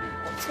了。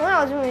从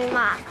小就没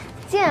妈，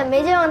见也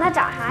没见过她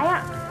长啥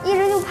样，一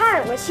直就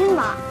盼着个亲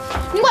妈。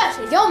你管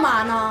谁叫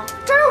妈呢？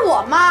这是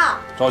我妈。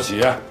赵启，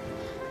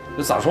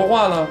这咋说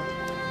话呢？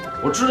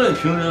我知道你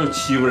平时就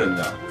欺负人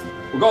家，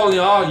我告诉你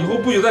啊，以后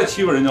不许再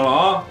欺负人家了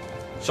啊！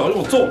小心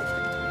我揍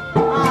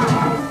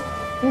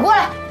你！你过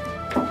来。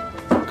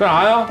干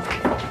啥呀？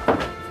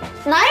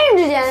男人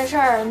之间的事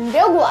儿你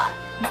别管。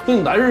那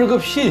男人个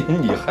屁，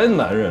你还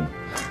男人？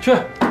去，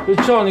就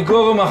叫你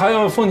哥哥们还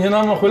有凤琴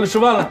他们回来吃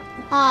饭来。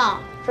啊，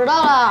知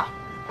道了。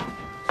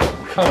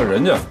看看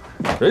人家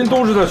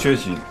都知道学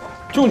习，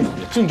就你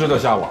净知道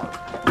瞎玩。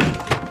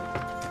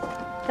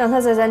让他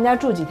在咱家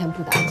住几天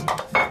不打紧，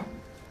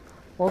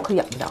我可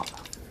养不了了。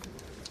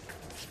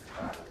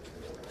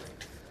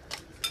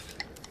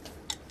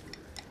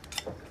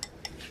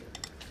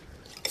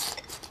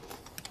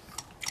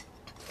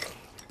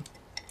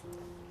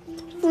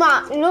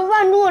妈，你这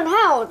饭做的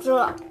太好吃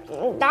了，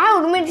哪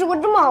有都没吃过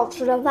这么好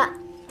吃的饭。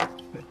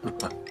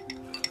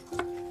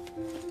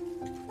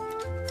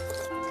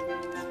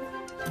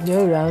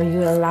刘玉良一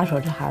个人拉扯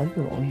这孩子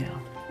不容易啊。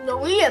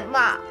容易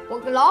妈，我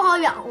可老好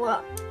养活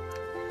了。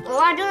我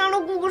爸经常都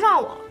顾不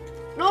上我，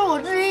都是我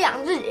自己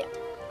养自己。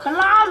可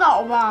拉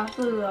倒吧，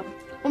四哥，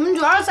我们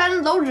全是三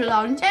子都知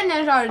道，你天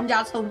天上人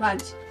家蹭饭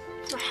去。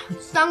哎呀，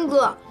三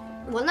哥，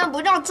我那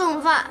不叫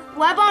蹭饭，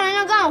我还帮人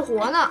家干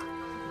活呢。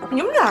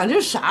你们俩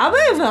这啥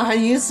辈分，还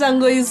一三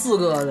哥一四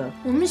哥的？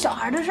我们小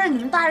孩的事儿，你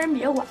们大人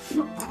别管。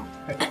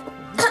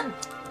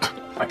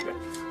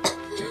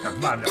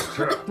慢点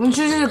吃。你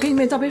去，给你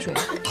妹倒杯水。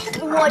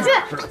我去。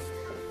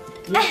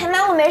哎，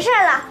妈，我没事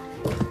了。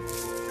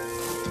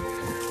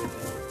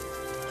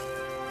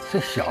这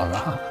小子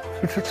啊，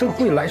这真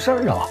会来事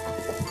儿啊！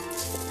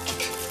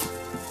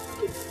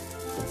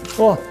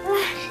哦，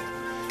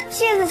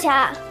谢自强。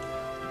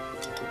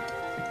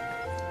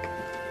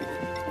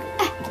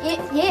哎，爷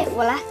爷，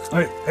我来。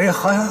哎，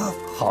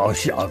好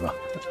小子！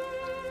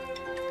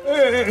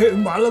哎，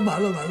完了！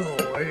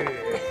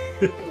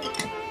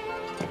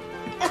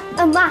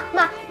哎，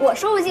妈，我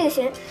说不进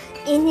行，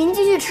您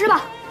继续吃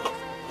吧。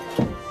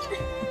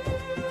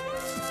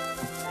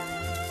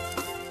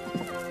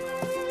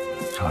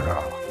查这儿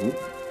了，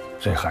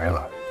这孩子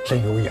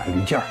真有眼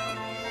力劲儿，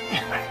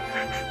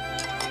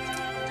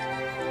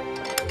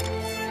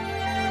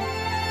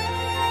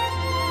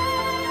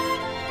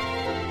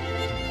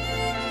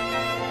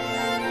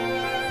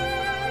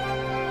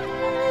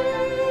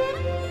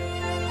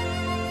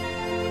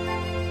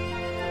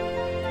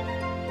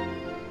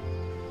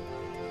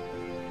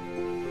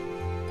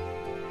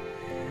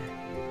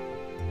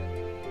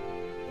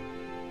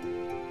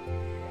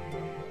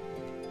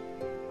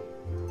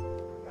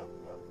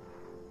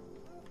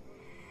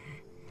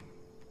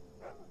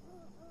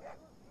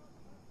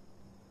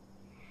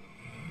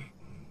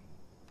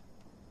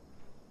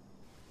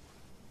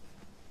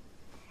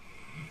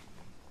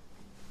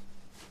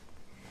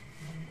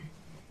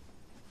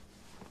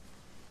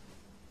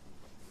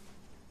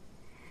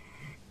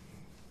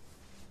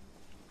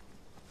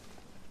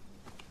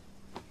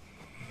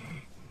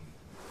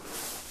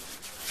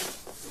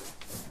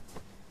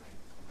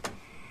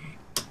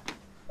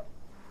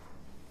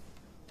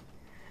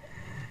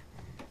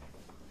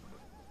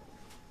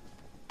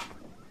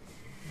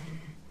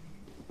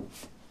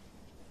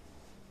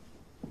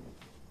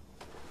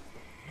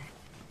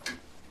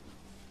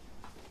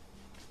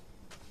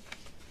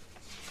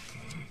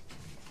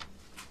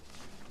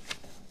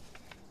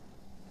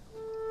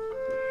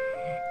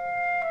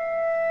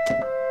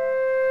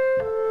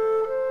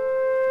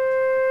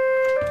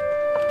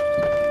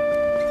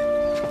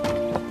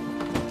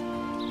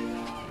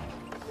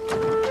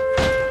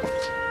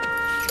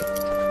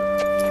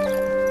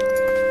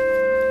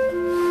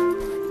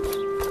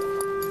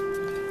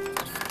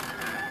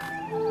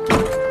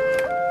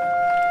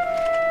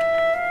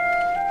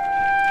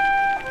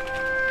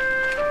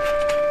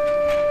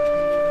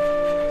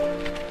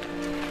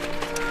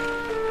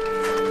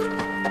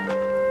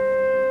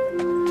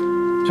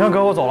行，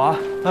哥，我走了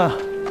啊。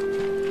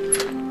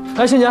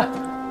哎，欣姐，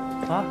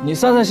你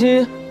散散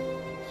心，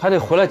还得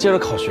回来接着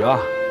考学啊。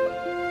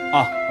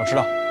啊，我知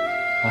道。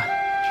来，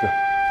去。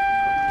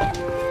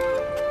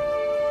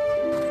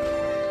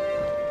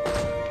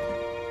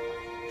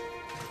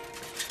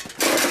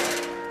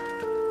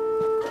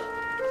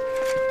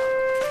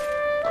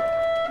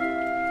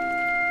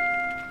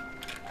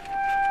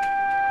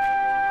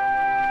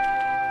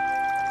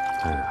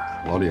哎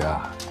呀，老李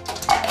啊，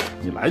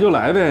你来就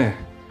来呗。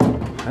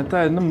 还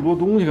带那么多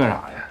东西干啥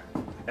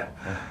呀？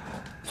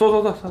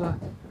坐。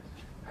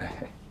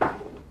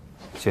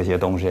这些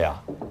东西呀，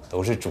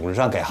都是组织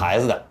上给孩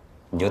子的，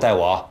你就带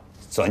我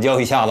转交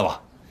一下子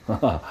吧。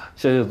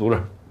谢谢组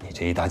织。你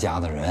这一大家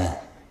子人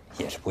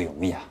也是不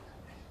容易啊。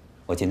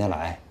我今天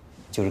来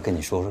就是跟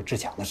你说说志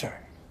强的事儿。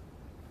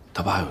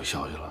他爸有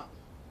消息了，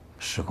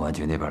市公安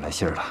局那边来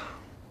信了，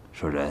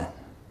说人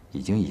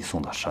已经移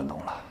送到山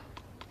东了。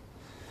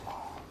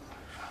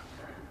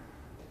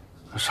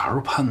那啥时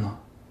候判呢？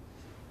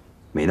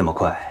 没那么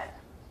快，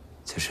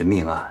这是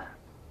命案，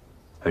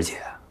而且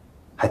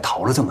还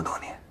逃了这么多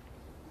年。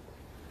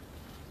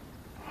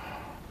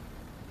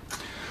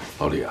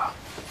老李啊，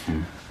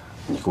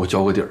你给我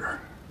交个底儿，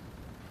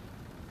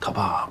他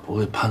爸不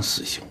会判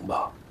死刑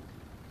吧？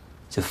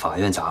这法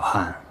院咋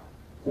判，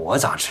我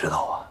咋知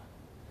道啊？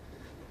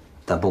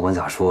但不管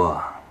咋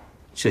说，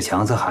志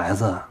强这孩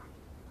子，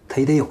他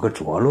也得有个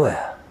着落呀。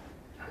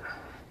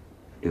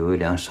刘玉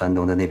良山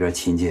东的那边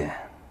亲戚，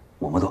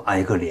我们都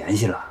挨个联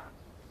系了。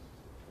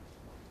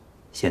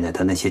 现在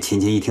他那些亲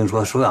戚一听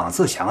说收养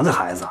自强这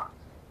孩子，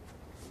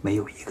没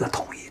有一个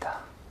同意的。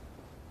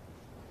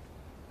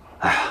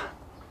哎呀，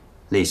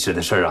类似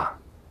的事儿啊，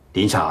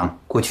林场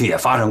过去也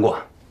发生过。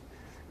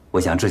我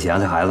想志强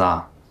这孩子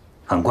啊，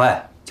很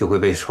快就会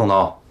被送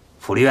到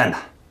福利院的。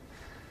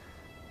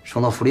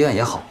送到福利院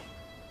也好，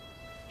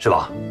是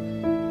吧？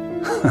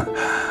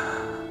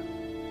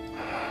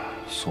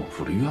送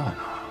福利院啊？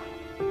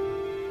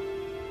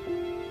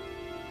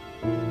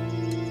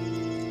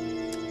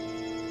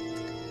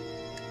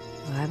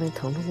 我还没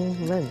腾出功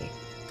夫问你，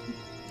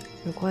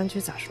那公安局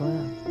咋说呀？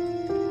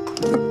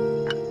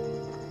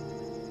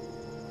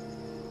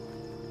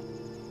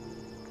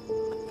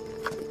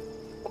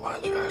公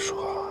安局还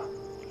说，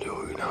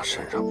刘玉良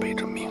身上背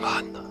着命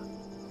案呢。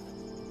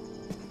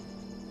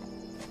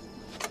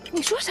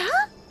你说啥？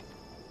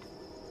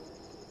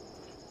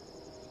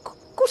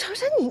顾长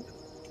山，你，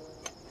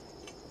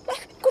哎，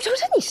顾长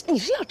山，你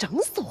是要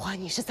整死我？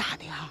你是咋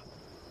的呀？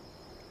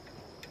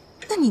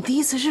那你的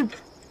意思是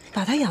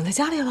把他养在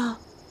家里了？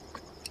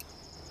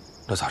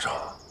 那咋整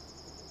啊？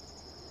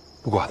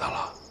不管他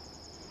了，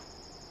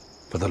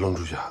把他扔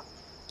出去，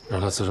让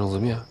他自生自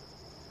灭？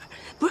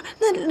不是，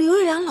那刘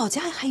玉良老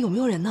家还有没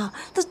有人呢？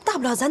那大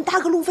不了咱搭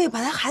个路费，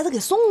把他孩子给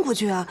送过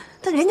去啊。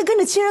但人家跟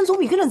着亲人总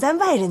比跟着咱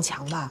外人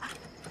强吧？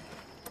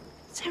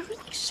再说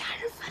你杀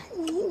人犯，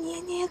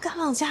你也敢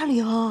往家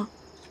里啊？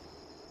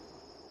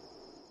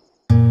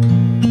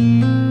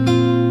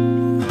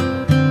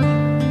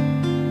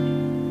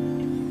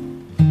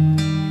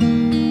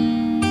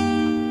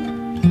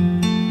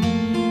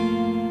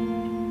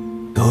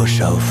 多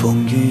少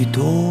风雨，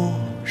多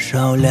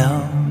少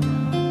凉，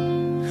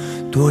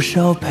多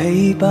少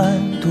陪伴，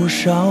多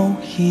少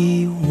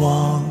遗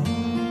忘，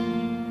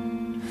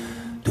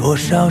多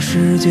少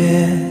世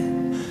界，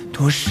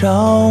多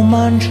少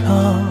漫长，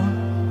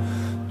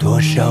多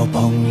少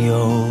朋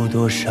友，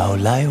多少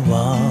来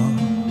往，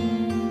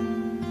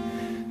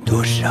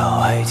多少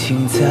爱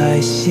情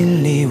在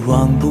心里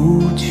忘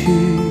不去，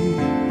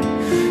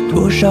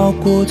多少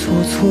过错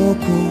错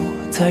过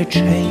在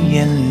尘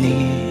烟里，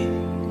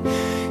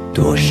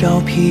多少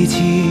脾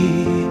气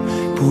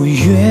不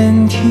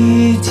愿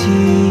提起，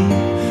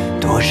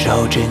多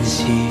少珍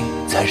惜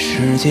在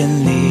时间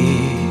里，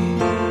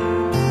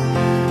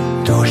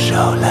多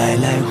少来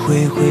来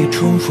回回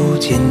重复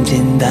简简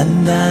单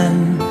单，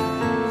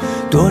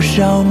多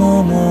少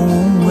默默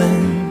无闻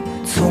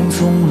匆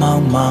匆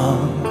忙忙，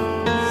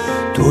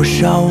多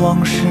少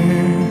往事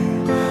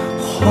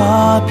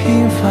化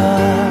平凡，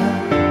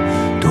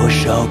多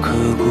少刻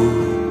骨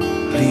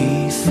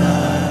离散。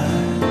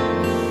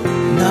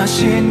那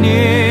些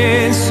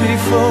年随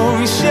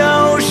风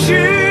消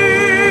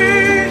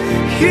失，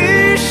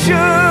一生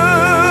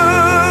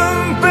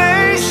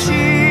悲喜，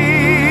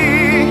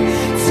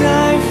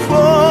在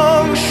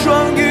风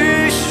霜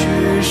雨雪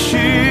时，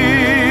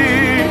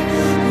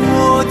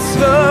我曾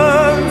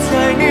在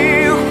你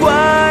怀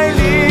里。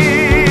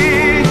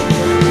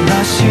那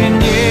些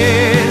年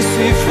随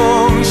风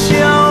消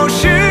失，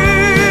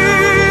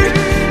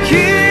一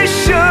生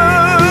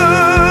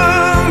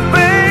悲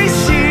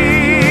喜，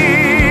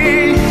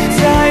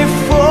在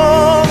风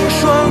霜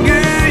雨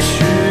雪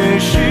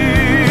时，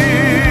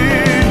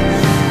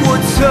我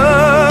曾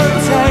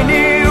在你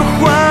怀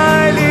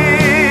里。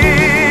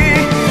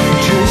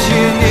这些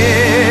年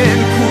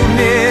扑面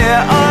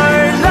而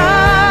来，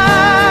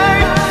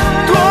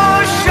多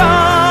少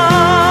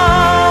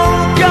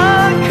感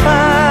慨，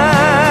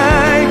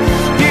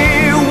你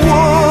握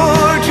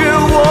着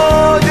我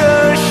的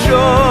手，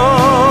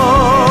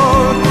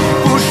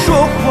不说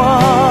话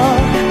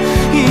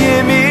也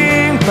明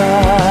白，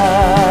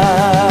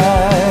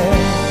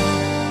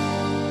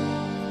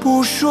不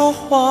说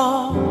话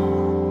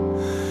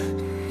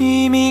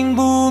你明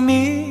不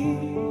明白？